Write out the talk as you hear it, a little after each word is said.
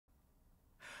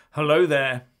Hello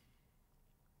there.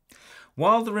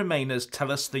 While the Remainers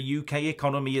tell us the UK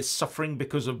economy is suffering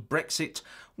because of Brexit,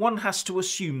 one has to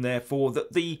assume therefore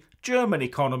that the German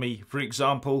economy, for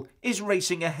example, is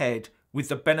racing ahead with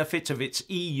the benefit of its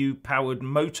EU-powered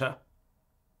motor.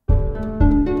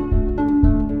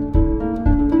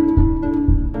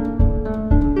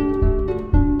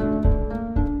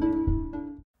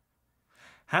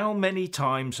 How many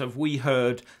times have we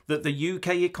heard that the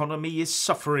UK economy is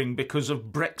suffering because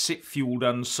of Brexit-fuelled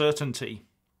uncertainty?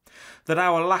 That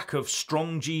our lack of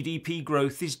strong GDP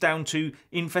growth is down to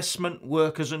investment,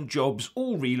 workers and jobs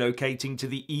all relocating to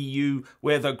the EU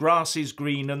where the grass is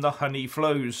green and the honey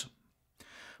flows.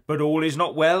 But all is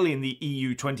not well in the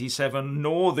EU27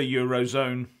 nor the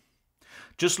Eurozone.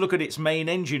 Just look at its main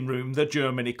engine room, the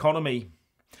German economy.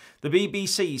 The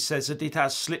BBC says that it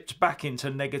has slipped back into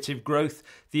negative growth,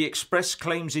 the Express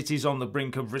claims it is on the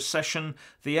brink of recession,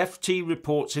 the FT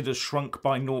reports it has shrunk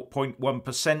by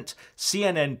 0.1%,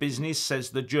 CNN Business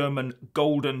says the German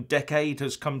golden decade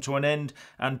has come to an end,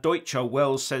 and Deutsche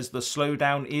Welle says the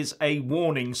slowdown is a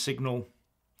warning signal.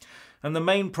 And the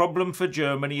main problem for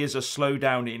Germany is a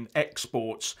slowdown in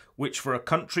exports, which for a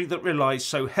country that relies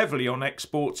so heavily on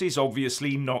exports is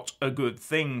obviously not a good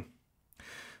thing.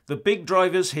 The big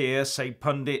drivers here, say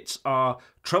pundits, are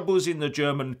troubles in the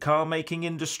German car-making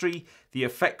industry, the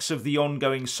effects of the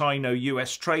ongoing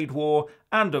Sino-US trade war,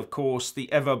 and of course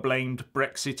the ever-blamed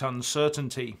Brexit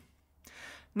uncertainty.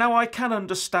 Now I can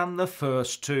understand the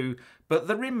first two, but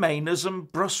the Remainers and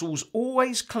Brussels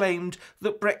always claimed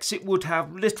that Brexit would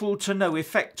have little to no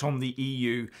effect on the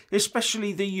EU,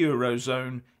 especially the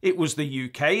Eurozone. It was the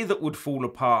UK that would fall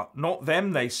apart, not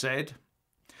them, they said.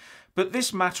 But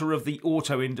this matter of the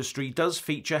auto industry does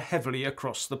feature heavily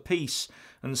across the piece,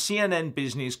 and CNN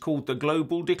Business called the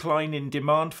global decline in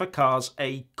demand for cars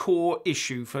a core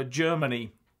issue for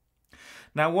Germany.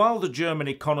 Now, while the German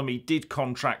economy did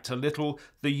contract a little,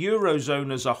 the Eurozone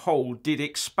as a whole did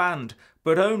expand,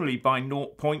 but only by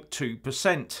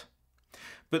 0.2%.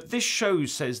 But this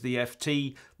shows, says the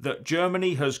FT, that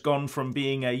Germany has gone from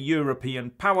being a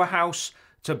European powerhouse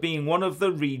to being one of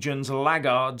the region's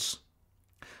laggards.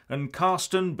 And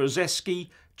Carsten Brzeski,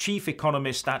 chief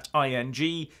economist at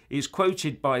ING, is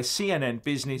quoted by CNN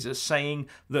Business as saying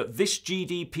that this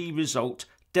GDP result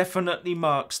definitely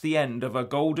marks the end of a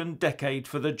golden decade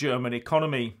for the German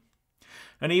economy.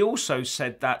 And he also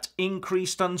said that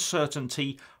increased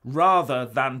uncertainty rather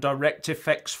than direct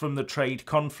effects from the trade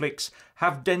conflicts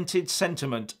have dented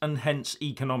sentiment and hence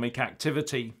economic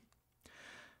activity.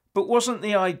 But wasn't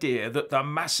the idea that the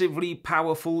massively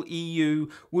powerful EU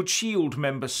would shield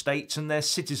member states and their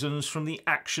citizens from the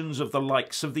actions of the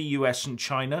likes of the US and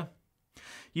China?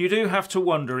 You do have to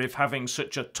wonder if having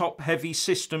such a top-heavy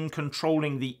system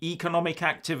controlling the economic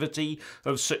activity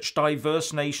of such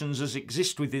diverse nations as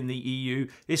exist within the EU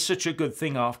is such a good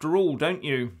thing after all, don't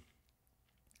you?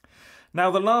 Now,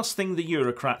 the last thing the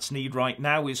Eurocrats need right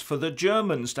now is for the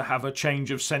Germans to have a change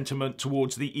of sentiment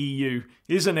towards the EU,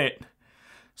 isn't it?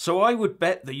 So I would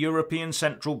bet the European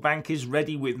Central Bank is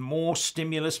ready with more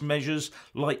stimulus measures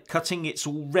like cutting its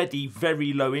already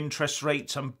very low interest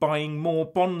rates and buying more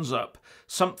bonds up,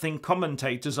 something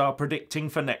commentators are predicting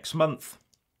for next month.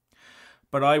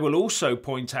 But I will also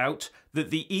point out that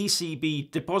the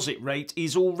ECB deposit rate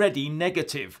is already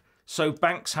negative, so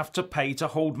banks have to pay to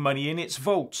hold money in its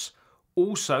vaults.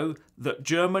 Also, that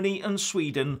Germany and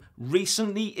Sweden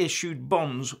recently issued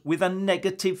bonds with a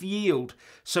negative yield,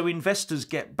 so investors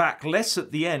get back less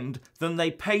at the end than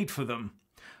they paid for them.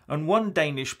 And one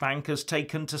Danish bank has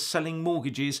taken to selling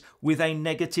mortgages with a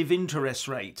negative interest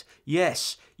rate.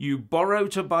 Yes, you borrow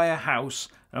to buy a house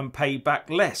and pay back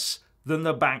less than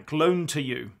the bank loaned to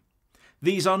you.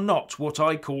 These are not what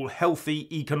I call healthy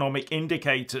economic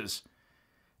indicators.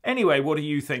 Anyway, what do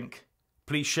you think?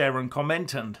 Please share and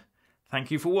comment, and thank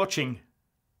you for watching.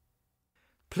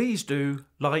 Please do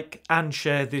like and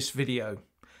share this video,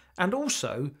 and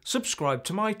also subscribe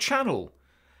to my channel.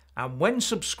 And when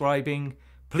subscribing,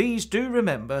 please do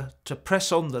remember to press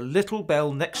on the little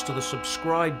bell next to the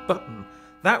subscribe button.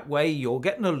 That way you'll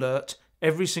get an alert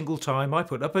every single time I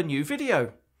put up a new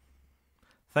video.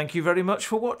 Thank you very much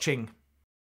for watching.